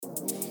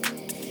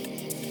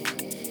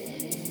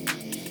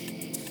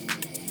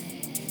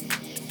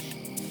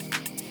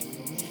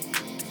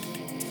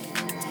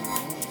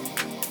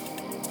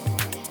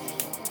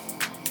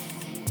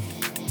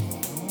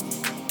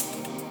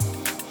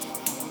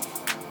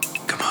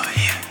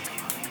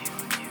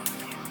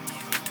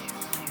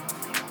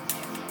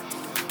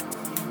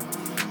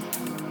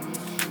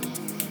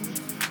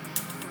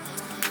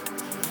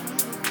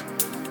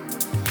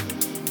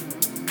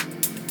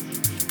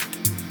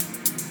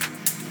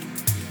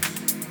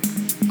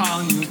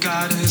All you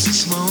got is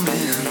this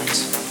moment.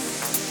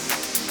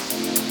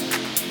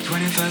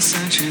 21st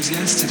century's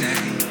yesterday.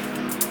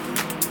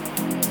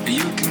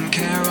 You can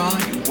care all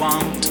you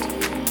want.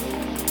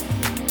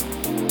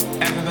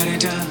 Everybody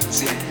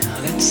does, yeah,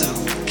 that's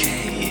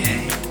okay.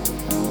 Hey.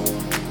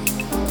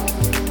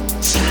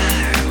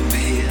 Slide over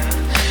here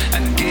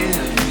and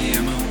give me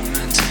a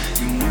moment.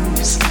 Your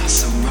moves are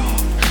so raw.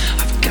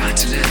 I've got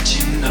to let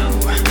you know.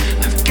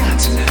 I've got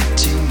to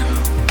let you know.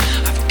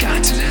 I've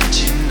got to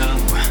let you know.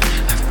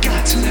 I've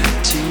got to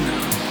let you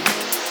know.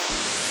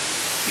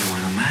 You're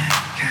one of my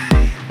kind.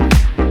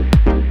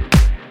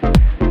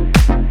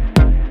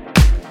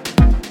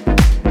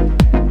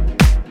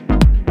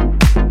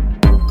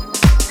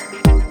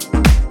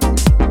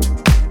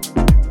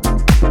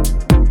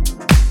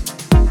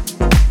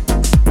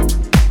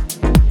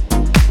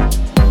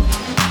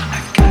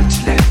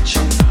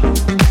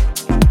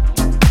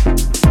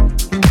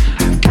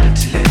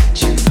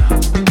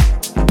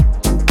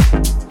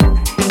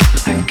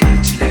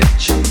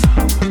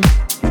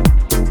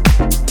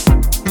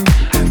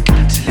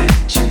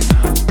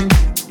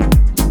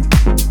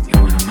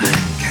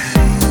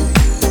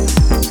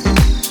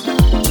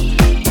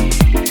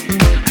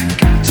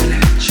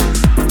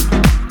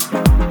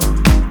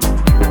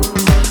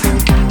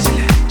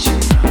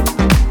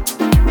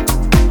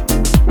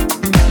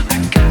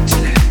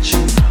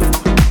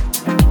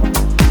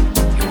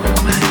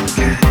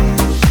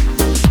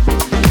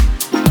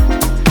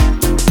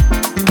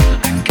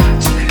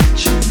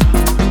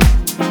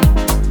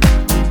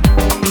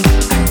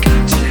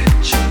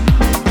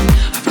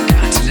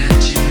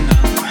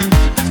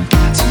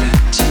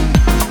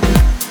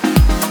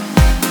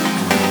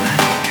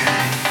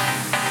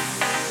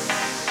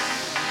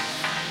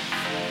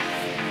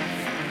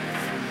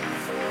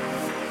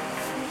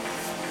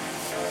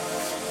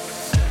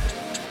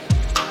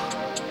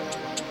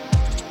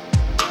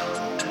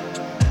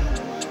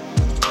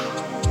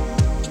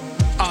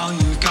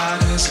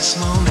 This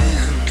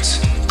moment,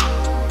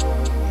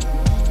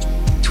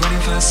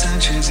 21st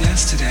century's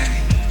yesterday.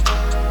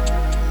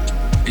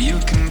 You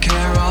can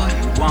care all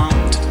you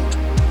want.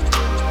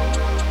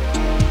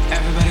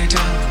 Everybody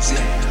does,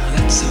 yeah,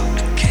 that's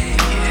okay.